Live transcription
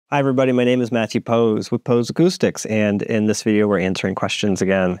Hi, everybody. My name is Matthew Poes with Poes Acoustics, and in this video, we're answering questions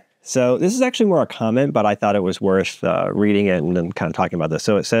again. So this is actually more a comment, but I thought it was worth reading it and then kind of talking about this.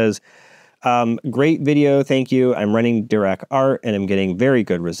 So it says, great video, thank you. I'm running Dirac art, and I'm getting very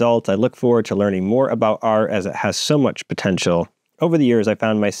good results. I look forward to learning more about art as it has so much potential. Over the years, I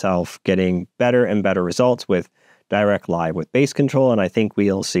found myself getting better and better results with Dirac Live with bass control, and I think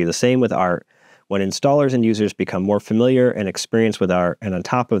we'll see the same with art. When installers and users become more familiar and experienced with art, and on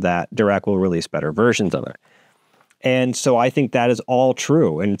top of that, Dirac will release better versions of it. And so I think that is all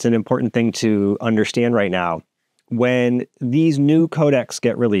true, and it's an important thing to understand right now. When these new codecs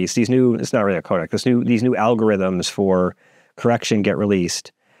get released, it's not really a codec, these new algorithms for correction get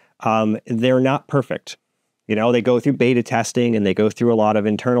released, they're not perfect. You know, they go through beta testing, and they go through a lot of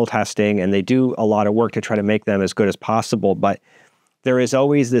internal testing, and they do a lot of work to try to make them as good as possible, but there is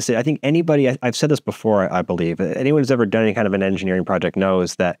always this, I think I've said this before, I believe, anyone who's ever done any kind of an engineering project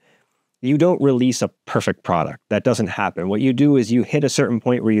knows that you don't release a perfect product. That doesn't happen. What you do is you hit a certain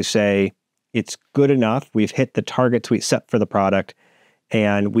point where you say, it's good enough, we've hit the targets we set for the product,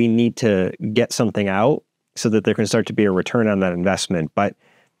 and we need to get something out so that there can start to be a return on that investment. But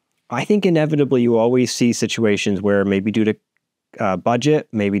I think inevitably you always see situations where maybe due to budget,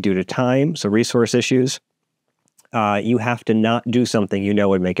 maybe due to time, so resource issues, you have to not do something you know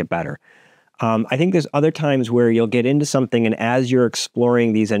would make it better. I think there's other times where you'll get into something, and as you're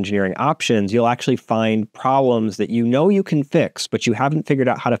exploring these engineering options, you'll actually find problems that you know you can fix, but you haven't figured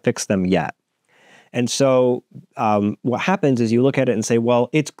out how to fix them yet. And so what happens is you look at it and say, well,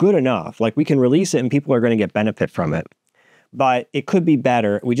 it's good enough. Like, we can release it and people are going to get benefit from it, but it could be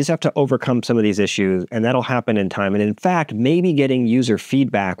better. We just have to overcome some of these issues, and that'll happen in time. And in fact, maybe getting user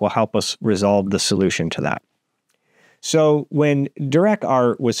feedback will help us resolve the solution to that. So when Dirac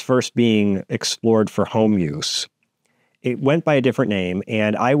art was first being explored for home use, it went by a different name,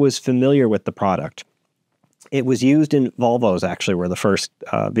 and I was familiar with the product. It was used in Volvos, actually, were the first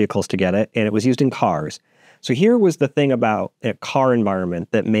vehicles to get it, and it was used in cars. So here was the thing about a car environment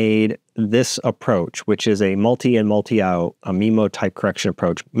that made this approach, which is a multi-in, multi-out, a MIMO type correction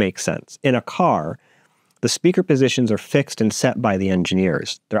approach, make sense. In a car, the speaker positions are fixed and set by the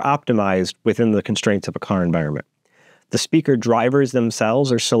engineers. They're optimized within the constraints of a car environment. The speaker drivers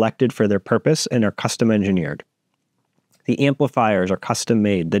themselves are selected for their purpose and are custom engineered. The amplifiers are custom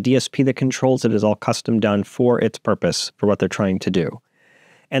made. The DSP that controls it is all custom done for its purpose, for what they're trying to do.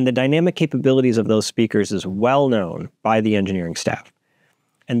 And the dynamic capabilities of those speakers is well known by the engineering staff.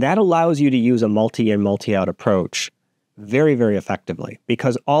 And that allows you to use a multi-in, multi-out approach very, very effectively,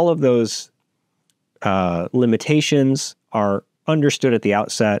 because all of those limitations are understood at the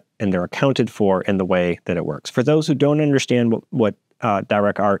outset, and they're accounted for in the way that it works. For those who don't understand what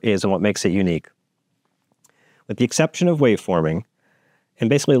Dirac art is and what makes it unique, with the exception of waveforming, and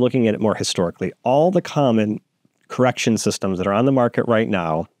basically looking at it more historically, all the common correction systems that are on the market right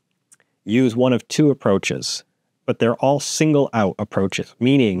now use one of two approaches, but they're all single-out approaches,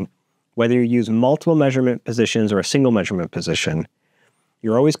 meaning whether you use multiple measurement positions or a single measurement position,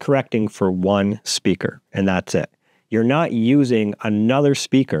 you're always correcting for one speaker, and that's it. You're not using another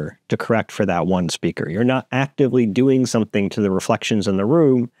speaker to correct for that one speaker. You're not actively doing something to the reflections in the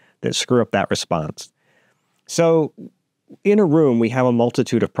room that screw up that response. So in a room, we have a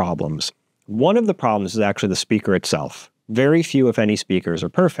multitude of problems. One of the problems is actually the speaker itself. Very few, if any, speakers are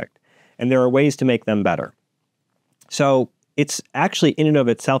perfect, and there are ways to make them better. So it's actually in and of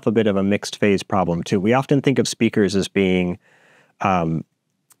itself a bit of a mixed phase problem too. We often think of speakers as being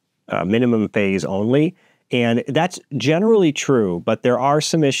minimum phase only, and that's generally true, but there are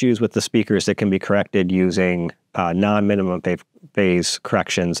some issues with the speakers that can be corrected using non-minimum phase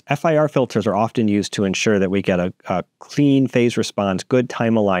corrections. FIR filters are often used to ensure that we get a clean phase response, good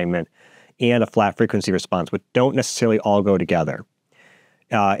time alignment, and a flat frequency response, which don't necessarily all go together.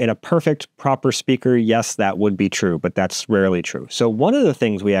 In a perfect, proper speaker, yes, that would be true, but that's rarely true. So one of the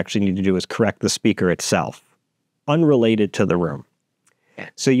things we actually need to do is correct the speaker itself, unrelated to the room.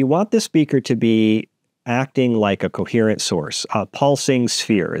 So you want the speaker to be acting like a coherent source. A pulsing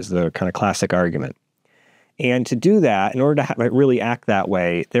sphere is the kind of classic argument. And to do that, in order to have it really act that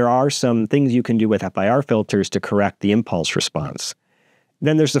way, there are some things you can do with FIR filters to correct the impulse response.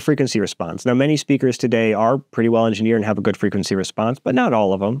 Then there's the frequency response. Now, many speakers today are pretty well engineered and have a good frequency response, but not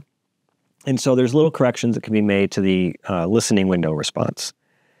all of them. And so there's little corrections that can be made to the listening window response.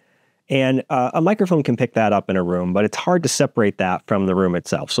 And a microphone can pick that up in a room, but it's hard to separate that from the room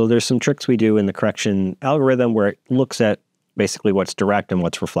itself. So there's some tricks we do in the correction algorithm where it looks at basically what's direct and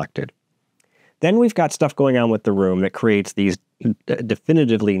what's reflected. Then we've got stuff going on with the room that creates these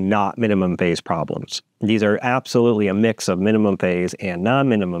definitively not minimum phase problems. These are absolutely a mix of minimum phase and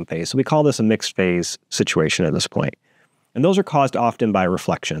non-minimum phase. So we call this a mixed phase situation at this point. And those are caused often by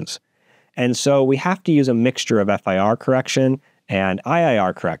reflections. And so we have to use a mixture of FIR correction and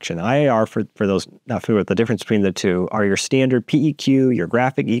IIR correction. IIR, for those not familiar with the difference between the two, are your standard PEQ, your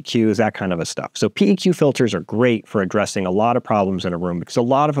graphic EQs, that kind of a stuff. So PEQ filters are great for addressing a lot of problems in a room because a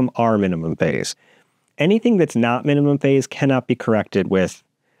lot of them are minimum phase. Anything that's not minimum phase cannot be corrected with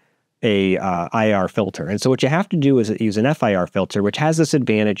a IR filter. And so what you have to do is use an FIR filter, which has this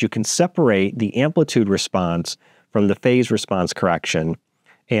advantage. You can separate the amplitude response from the phase response correction,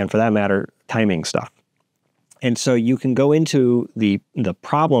 and for that matter, timing stuff. And so you can go into the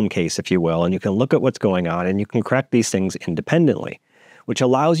problem case, if you will, and you can look at what's going on, and you can correct these things independently, which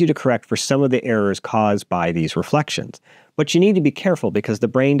allows you to correct for some of the errors caused by these reflections. But you need to be careful because the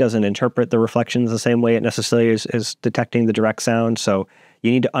brain doesn't interpret the reflections the same way it necessarily is detecting the direct sound. So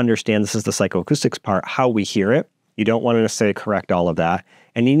you need to understand, this is the psychoacoustics part, how we hear it. You don't want to necessarily correct all of that.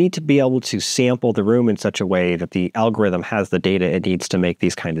 And you need to be able to sample the room in such a way that the algorithm has the data it needs to make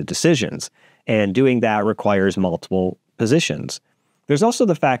these kind of decisions. And doing that requires multiple positions. There's also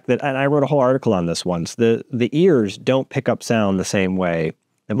the fact that, and I wrote a whole article on this once, the ears don't pick up sound the same way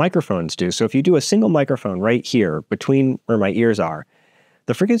that microphones do. So if you do a single microphone right here between where my ears are,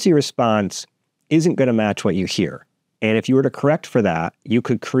 the frequency response isn't going to match what you hear. And if you were to correct for that, you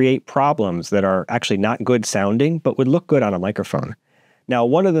could create problems that are actually not good sounding, but would look good on a microphone. Now,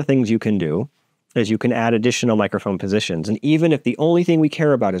 one of the things you can do is you can add additional microphone positions. And even if the only thing we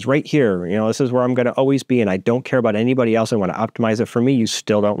care about is right here, this is where I'm going to always be, and I don't care about anybody else, I want to optimize it for me, you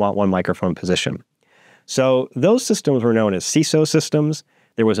still don't want one microphone position. So those systems were known as CISO systems.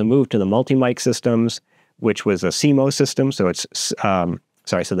 There was a move to the multi-mic systems, which was a CMO system. So it's, sorry,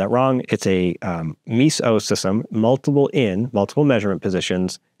 I said that wrong. It's a MESO system, multiple in, multiple measurement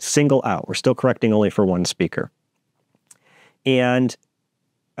positions, single out. We're still correcting only for one speaker. And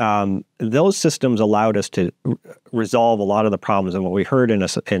those systems allowed us to resolve a lot of the problems and what we heard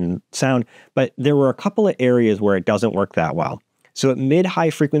in sound, but there were a couple of areas where it doesn't work that well. So at mid-high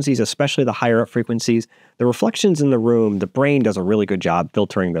frequencies, especially the higher up frequencies, the reflections in the room, the brain does a really good job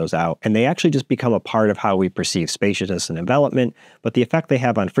filtering those out, and they actually just become a part of how we perceive spaciousness and envelopment, but the effect they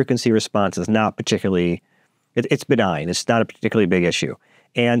have on frequency response is not particularly, it's benign, it's not a particularly big issue.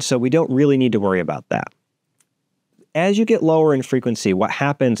 And so we don't really need to worry about that. As you get lower in frequency, what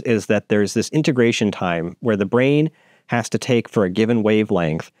happens is that there's this integration time where the brain has to take for a given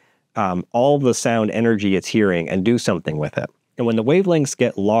wavelength all the sound energy it's hearing and do something with it. And when the wavelengths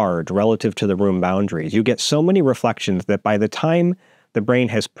get large relative to the room boundaries, you get so many reflections that by the time the brain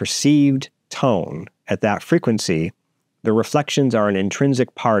has perceived tone at that frequency, the reflections are an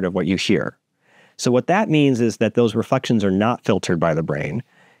intrinsic part of what you hear. So what that means is that those reflections are not filtered by the brain,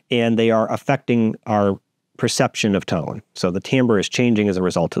 and they are affecting our perception of tone. So the timbre is changing as a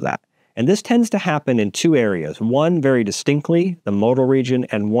result of that. And this tends to happen in two areas. One very distinctly, the modal region,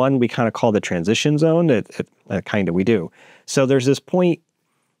 and one we kind of call the transition zone. We do. So there's this point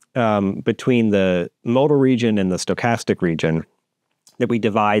between the modal region and the stochastic region that we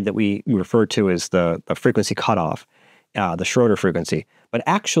divide, that we refer to as the frequency cutoff, the Schroeder frequency. But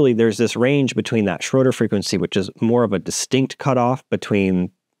actually there's this range between that Schroeder frequency, which is more of a distinct cutoff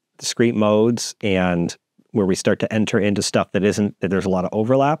between discrete modes and where we start to enter into stuff that there's a lot of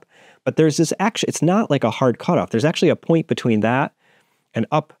overlap. But there's this it's not like a hard cutoff. There's actually a point between that and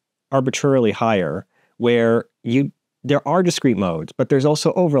up arbitrarily higher where there are discrete modes, but there's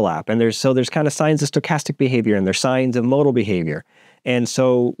also overlap. And there's kind of signs of stochastic behavior and there's signs of modal behavior. And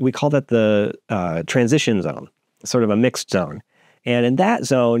so we call that the transition zone, sort of a mixed zone. And in that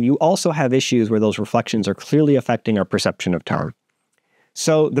zone, you also have issues where those reflections are clearly affecting our perception of tone.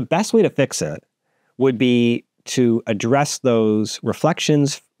 So the best way to fix it would be to address those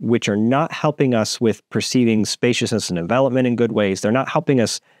reflections which are not helping us with perceiving spaciousness and envelopment in good ways. They're not helping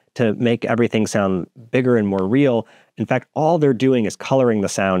us to make everything sound bigger and more real. In fact, all they're doing is coloring the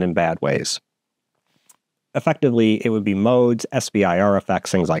sound in bad ways. Effectively, it would be modes, SBIR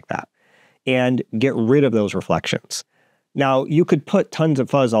effects, things like that, and get rid of those reflections. Now, you could put tons of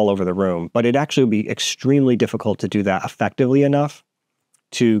fuzz all over the room, but it actually would be extremely difficult to do that effectively enough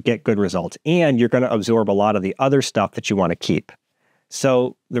to get good results. And you're going to absorb a lot of the other stuff that you want to keep.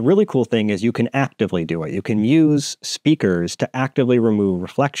 So the really cool thing is you can actively do it. You can use speakers to actively remove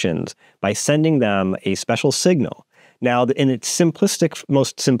reflections by sending them a special signal. Now, in its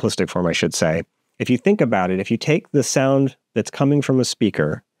most simplistic form, I should say, if you think about it, if you take the sound that's coming from a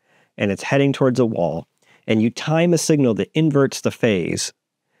speaker and it's heading towards a wall, and you time a signal that inverts the phase,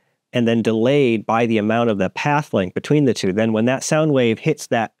 and then delayed by the amount of the path length between the two. Then when that sound wave hits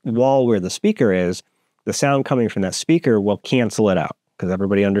that wall where the speaker is, the sound coming from that speaker will cancel it out. Because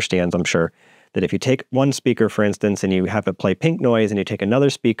everybody understands, I'm sure, that if you take one speaker, for instance, and you have it play pink noise, and you take another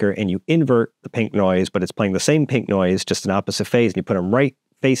speaker and you invert the pink noise, but it's playing the same pink noise, just an opposite phase, and you put them right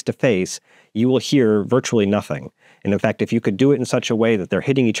face to face, you will hear virtually nothing. And in fact, if you could do it in such a way that they're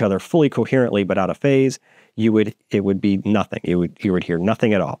hitting each other fully coherently but out of phase, it would be nothing. You would hear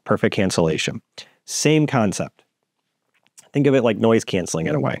nothing at all. Perfect cancellation. Same concept. Think of it like noise canceling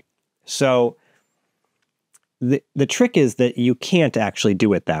in a way. So the trick is that you can't actually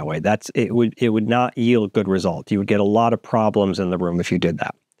do it that way. It would not yield good results. You would get a lot of problems in the room if you did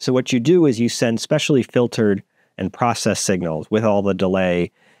that. So what you do is you send specially filtered and processed signals with all the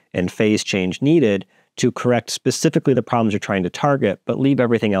delay and phase change needed to correct specifically the problems you're trying to target, but leave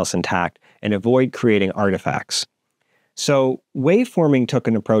everything else intact and avoid creating artifacts. So waveforming took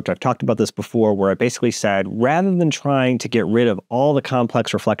an approach, I've talked about this before, where I basically said, rather than trying to get rid of all the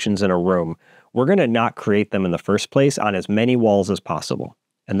complex reflections in a room, we're going to not create them in the first place on as many walls as possible.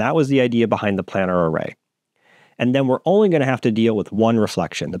 And that was the idea behind the planar array. And then we're only going to have to deal with one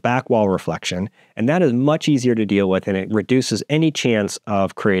reflection, the back wall reflection, and that is much easier to deal with, and it reduces any chance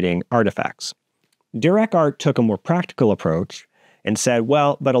of creating artifacts. Dirac Art took a more practical approach and said,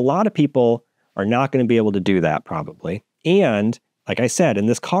 well, but a lot of people are not going to be able to do that probably. And like I said, in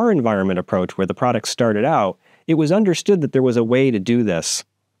this car environment approach where the product started out, it was understood that there was a way to do this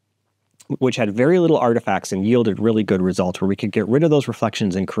which had very little artifacts and yielded really good results, where we could get rid of those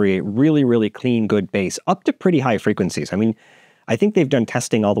reflections and create really, really clean, good bass up to pretty high frequencies. I mean, I think they've done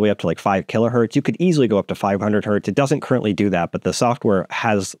testing all the way up to like 5 kilohertz. You could easily go up to 500 hertz. It doesn't currently do that, but the software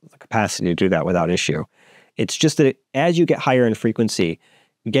has the capacity to do that without issue. It's just that as you get higher in frequency,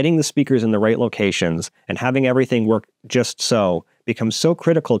 getting the speakers in the right locations and having everything work just so becomes so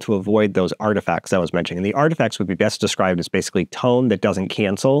critical to avoid those artifacts I was mentioning. And the artifacts would be best described as basically tone that doesn't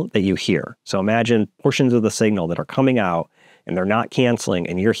cancel that you hear. So imagine portions of the signal that are coming out and they're not canceling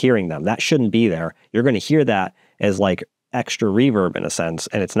and you're hearing them. That shouldn't be there. You're going to hear that as like extra reverb in a sense,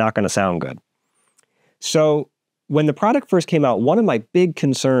 and it's not going to sound good. So when the product first came out, one of my big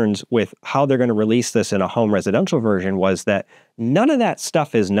concerns with how they're going to release this in a home residential version was that none of that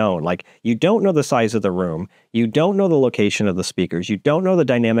stuff is known. Like, you don't know the size of the room, you don't know the location of the speakers, you don't know the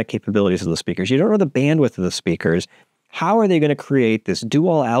dynamic capabilities of the speakers, you don't know the bandwidth of the speakers. How are they going to create this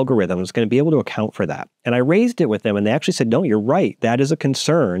dual algorithm that's going to be able to account for that? And I raised it with them, and they actually said, no, you're right. That is a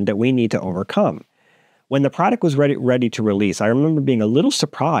concern that we need to overcome. When the product was ready to release, I remember being a little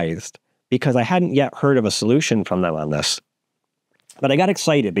surprised because I hadn't yet heard of a solution from them on this. But I got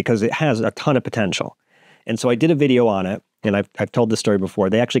excited because it has a ton of potential. And so I did a video on it, and I've told this story before.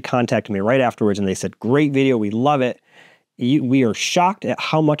 They actually contacted me right afterwards, and they said, great video, we love it. We are shocked at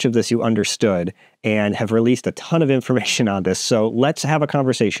how much of this you understood and have released a ton of information on this. So let's have a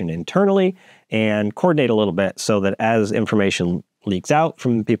conversation internally and coordinate a little bit so that as information leaks out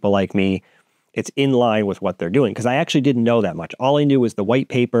from people like me, it's in line with what they're doing. Because I actually didn't know that much. All I knew was the white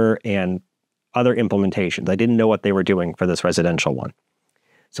paper and other implementations. I didn't know what they were doing for this residential one.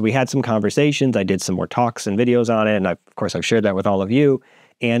 So we had some conversations. I did some more talks and videos on it. And of course, I've shared that with all of you.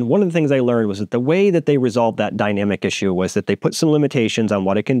 And one of the things I learned was that the way that they resolved that dynamic issue was that they put some limitations on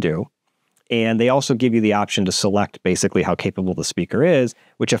what it can do. And they also give you the option to select basically how capable the speaker is,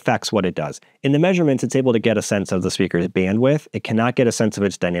 which affects what it does. In the measurements, it's able to get a sense of the speaker's bandwidth. It cannot get a sense of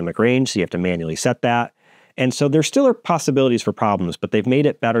its dynamic range, so you have to manually set that. And so there still are possibilities for problems, but they've made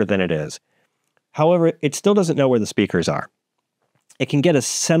it better than it is. However, it still doesn't know where the speakers are. It can get a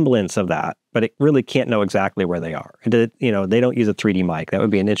semblance of that, but it really can't know exactly where they are. You know, they don't use a 3D mic. That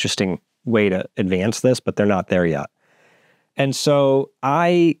would be an interesting way to advance this, but they're not there yet. And so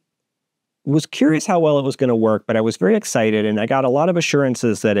I was curious how well it was going to work, but I was very excited, and I got a lot of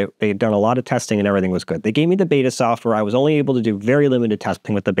assurances that they'd done a lot of testing and everything was good. They gave me the beta software. I was only able to do very limited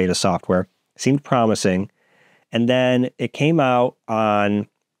testing with the beta software. It seemed promising. And then it came out on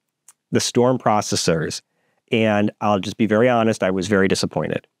the Storm processors, and I'll just be very honest, I was very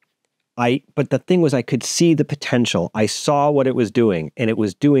disappointed. But the thing was, I could see the potential. I saw what it was doing, and it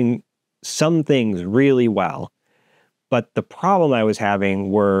was doing some things really well. But the problem I was having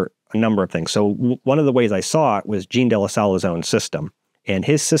were a number of things. So one of the ways I saw it was Gene Delasalle's own system. And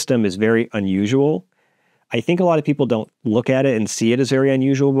his system is very unusual. I think a lot of people don't look at it and see it as very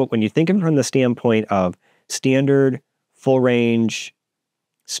unusual, but when you think of it from the standpoint of standard, full range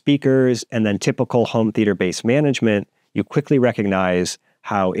speakers, and then typical home theater bass management, you quickly recognize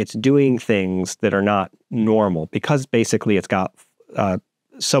how it's doing things that are not normal, because basically it's got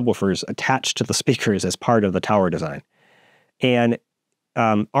subwoofers attached to the speakers as part of the tower design. And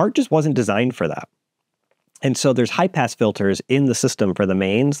Art just wasn't designed for that. And so there's high-pass filters in the system for the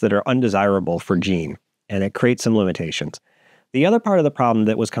mains that are undesirable for Gene, and it creates some limitations. The other part of the problem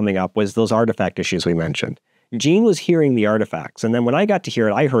that was coming up was those artifact issues we mentioned. Gene was hearing the artifacts, and then when I got to hear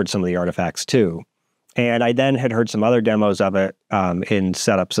it, I heard some of the artifacts too. And I then had heard some other demos of it in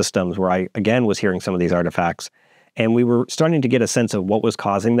setup systems where I, again, was hearing some of these artifacts. And we were starting to get a sense of what was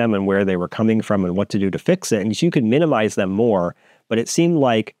causing them and where they were coming from and what to do to fix it. And so you could minimize them more, but it seemed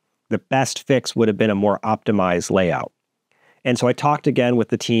like the best fix would have been a more optimized layout. And so I talked again with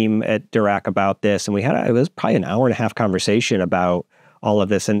the team at Dirac about this, and it was probably an hour and a half conversation about all of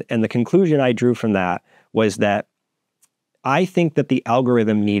this. And the conclusion I drew from that was that I think that the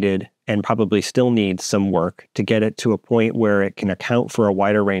algorithm needed, and probably still needs, some work to get it to a point where it can account for a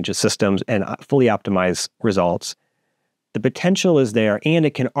wider range of systems and fully optimize results. The potential is there, and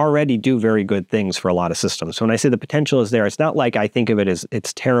it can already do very good things for a lot of systems. So when I say the potential is there, it's not like I think of it as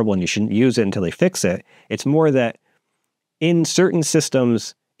it's terrible and you shouldn't use it until they fix it. It's more that in certain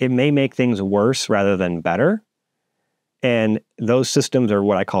systems, it may make things worse rather than better. And those systems are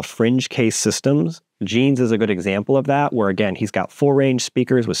what I call fringe case systems. Gene's is a good example of that, where again, he's got full range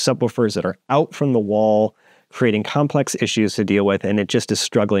speakers with subwoofers that are out from the wall, creating complex issues to deal with, and it just is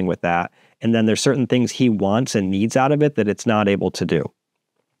struggling with that. And then there's certain things he wants and needs out of it that it's not able to do.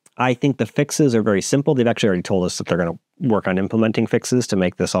 I think the fixes are very simple. They've actually already told us that they're going to work on implementing fixes to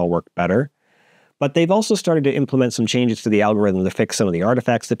make this all work better. But they've also started to implement some changes to the algorithm to fix some of the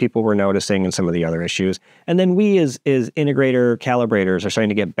artifacts that people were noticing and some of the other issues. And then we as integrator calibrators are starting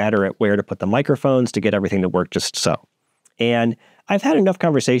to get better at where to put the microphones to get everything to work just so. And I've had enough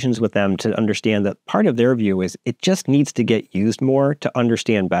conversations with them to understand that part of their view is it just needs to get used more to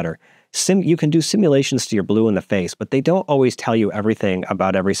understand better. You can do simulations to your blue in the face, but they don't always tell you everything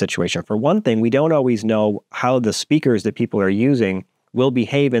about every situation. For one thing, we don't always know how the speakers that people are using will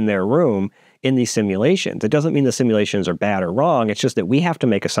behave in their room in these simulations. It doesn't mean the simulations are bad or wrong. It's just that we have to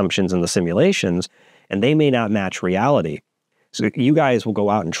make assumptions in the simulations, and they may not match reality. So you guys will go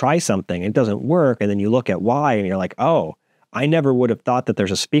out and try something, it doesn't work, and then you look at why, and you're like, oh, I never would have thought that there's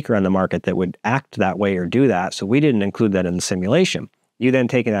a speaker on the market that would act that way or do that, so we didn't include that in the simulation. You then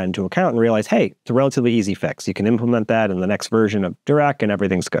take that into account and realize, hey, it's a relatively easy fix. You can implement that in the next version of Dirac and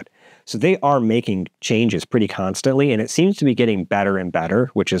everything's good. So they are making changes pretty constantly, and it seems to be getting better and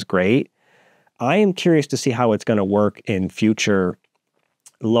better, which is great. I am curious to see how it's going to work in future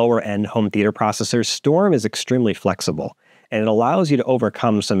lower-end home theater processors. Storm is extremely flexible, and it allows you to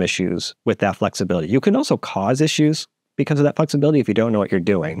overcome some issues with that flexibility. You can also cause issues because of that flexibility if you don't know what you're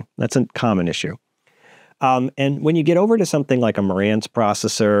doing. That's a common issue. And when you get over to something like a Marantz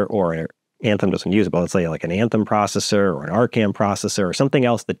processor, or Anthem doesn't use it, but let's say like an Anthem processor or an Arcam processor or something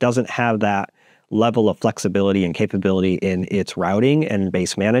else that doesn't have that level of flexibility and capability in its routing and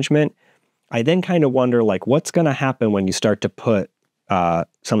base management, I then kind of wonder, like, what's going to happen when you start to put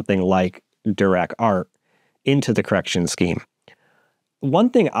something like Dirac Art into the correction scheme?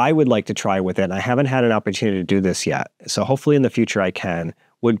 One thing I would like to try with it, and I haven't had an opportunity to do this yet, so hopefully in the future I can,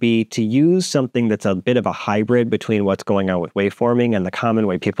 would be to use something that's a bit of a hybrid between what's going on with waveforming and the common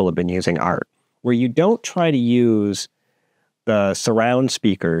way people have been using art, where you don't try to use the surround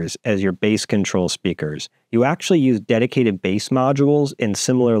speakers as your bass control speakers. You actually use dedicated bass modules in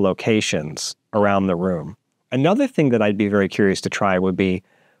similar locations around the room. Another thing that I'd be very curious to try would be,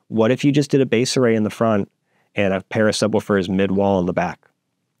 what if you just did a bass array in the front and a pair of subwoofers mid-wall in the back?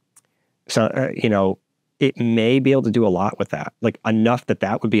 So, it may be able to do a lot with that, like enough that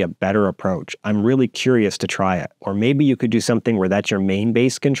that would be a better approach. I'm really curious to try it. Or maybe you could do something where that's your main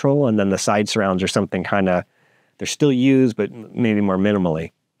bass control and then the side surrounds are something kind of, they're still used, but maybe more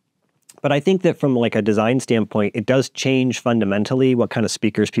minimally. But I think that from like a design standpoint, it does change fundamentally what kind of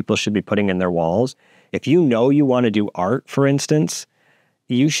speakers people should be putting in their walls. If you know you want to do art, for instance,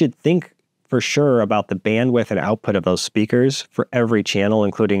 you should think for sure about the bandwidth and output of those speakers for every channel,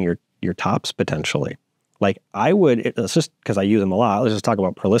 including your tops potentially. Like I would, it's just because I use them a lot, let's just talk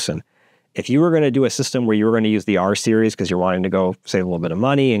about Perlisten. If you were going to do a system where you were going to use the R series because you're wanting to go save a little bit of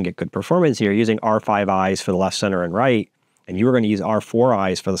money and get good performance, and you're using R5 eyes for the left, center, and right, and you were going to use R4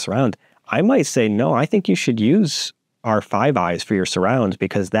 eyes for the surround, I might say, no, I think you should use R5 eyes for your surrounds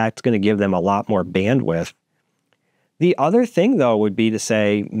because that's going to give them a lot more bandwidth. The other thing, though, would be to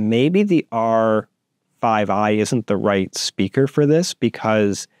say maybe the R5i isn't the right speaker for this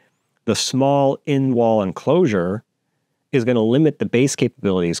because the small in-wall enclosure is going to limit the bass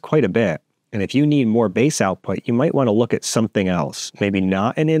capabilities quite a bit. And if you need more bass output, you might want to look at something else. Maybe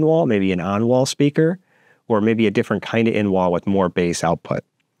not an in-wall, maybe an on-wall speaker, or maybe a different kind of in-wall with more bass output.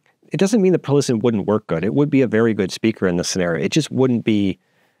 it doesn't mean the Perlisten wouldn't work good. It would be a very good speaker in this scenario. It just wouldn't be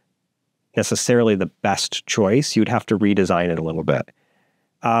necessarily the best choice. You'd have to redesign it a little bit.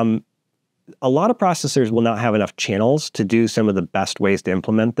 A lot of processors will not have enough channels to do some of the best ways to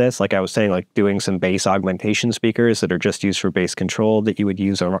implement this. Like I was saying, like doing some bass augmentation speakers that are just used for bass control that you would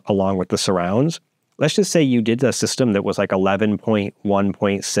use along with the surrounds. Let's just say you did a system that was like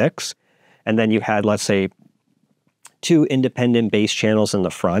 11.1.6, and then you had, let's say, 2 independent bass channels in the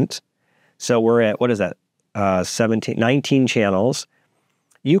front. So we're at, what is that, 19 channels.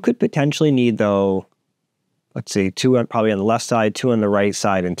 You could potentially need, though, let's see, 2 probably on the left side, 2 on the right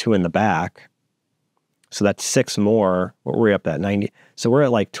side, and 2 in the back. So that's 6 more. What were we up at? 90. So we're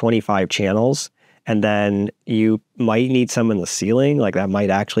at like 25 channels. And then you might need some in the ceiling. Like that might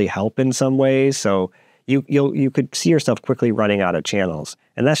actually help in some ways. So you could see yourself quickly running out of channels.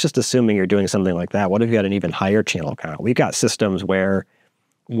 And that's just assuming you're doing something like that. What if you had an even higher channel count? We've got systems where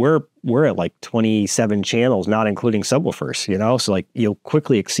we're at like 27 channels, not including subwoofers, you know? So like you'll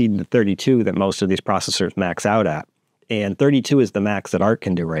quickly exceed the 32 that most of these processors max out at. And 32 is the max that Art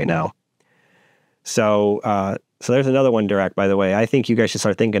can do right now. So there's another one, Dirac, by the way. I think you guys should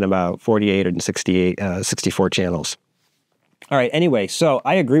start thinking about 48 and 64 channels. All right, anyway, so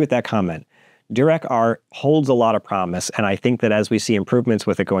I agree with that comment. Dirac Art holds a lot of promise, and I think that as we see improvements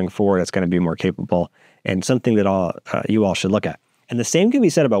with it going forward, it's going to be more capable and something that you all should look at. And the same can be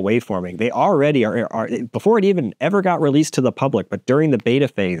said about waveforming. They already are, before it even ever got released to the public, but during the beta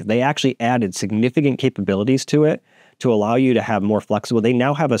phase, they actually added significant capabilities to it to allow you to have more flexible. They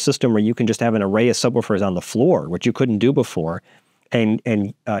now have a system where you can just have an array of subwoofers on the floor, which you couldn't do before, and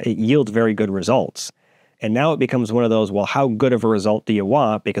it yields very good results. And now it becomes one of those, well, how good of a result do you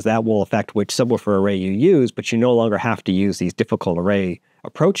want? Because that will affect which subwoofer array you use, but you no longer have to use these difficult array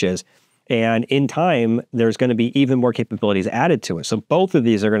approaches. And in time, there's going to be even more capabilities added to it. So both of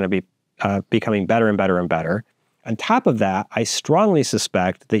these are going to be becoming better and better and better. On top of that, I strongly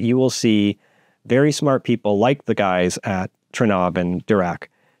suspect that you will see very smart people like the guys at Trinnov and Dirac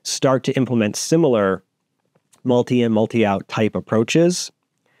start to implement similar multi-in, multi-out type approaches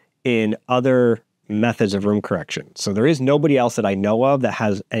in other methods of room correction. So there is nobody else that I know of that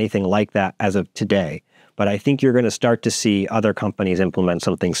has anything like that as of today. But I think you're going to start to see other companies implement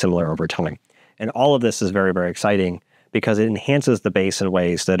something similar over time. And all of this is very, very exciting because it enhances the bass in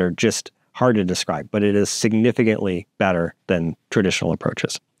ways that are just hard to describe, but it is significantly better than traditional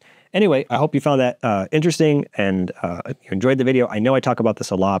approaches. Anyway, I hope you found that interesting and you enjoyed the video. I know I talk about this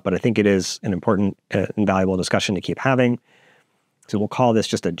a lot, but I think it is an important and valuable discussion to keep having. So we'll call this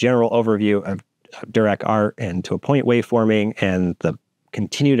just a general overview of Dirac Art and to a point waveforming and the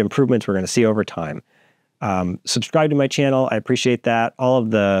continued improvements we're going to see over time. Subscribe to my channel. I appreciate that. All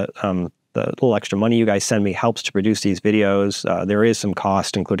of the little extra money you guys send me helps to produce these videos. There is some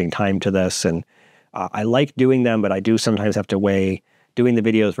cost, including time to this. And I like doing them, but I do sometimes have to weigh doing the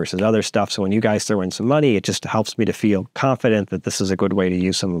videos versus other stuff. So when you guys throw in some money, it just helps me to feel confident that this is a good way to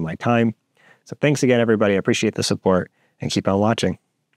use some of my time. So thanks again, everybody. I appreciate the support and keep on watching.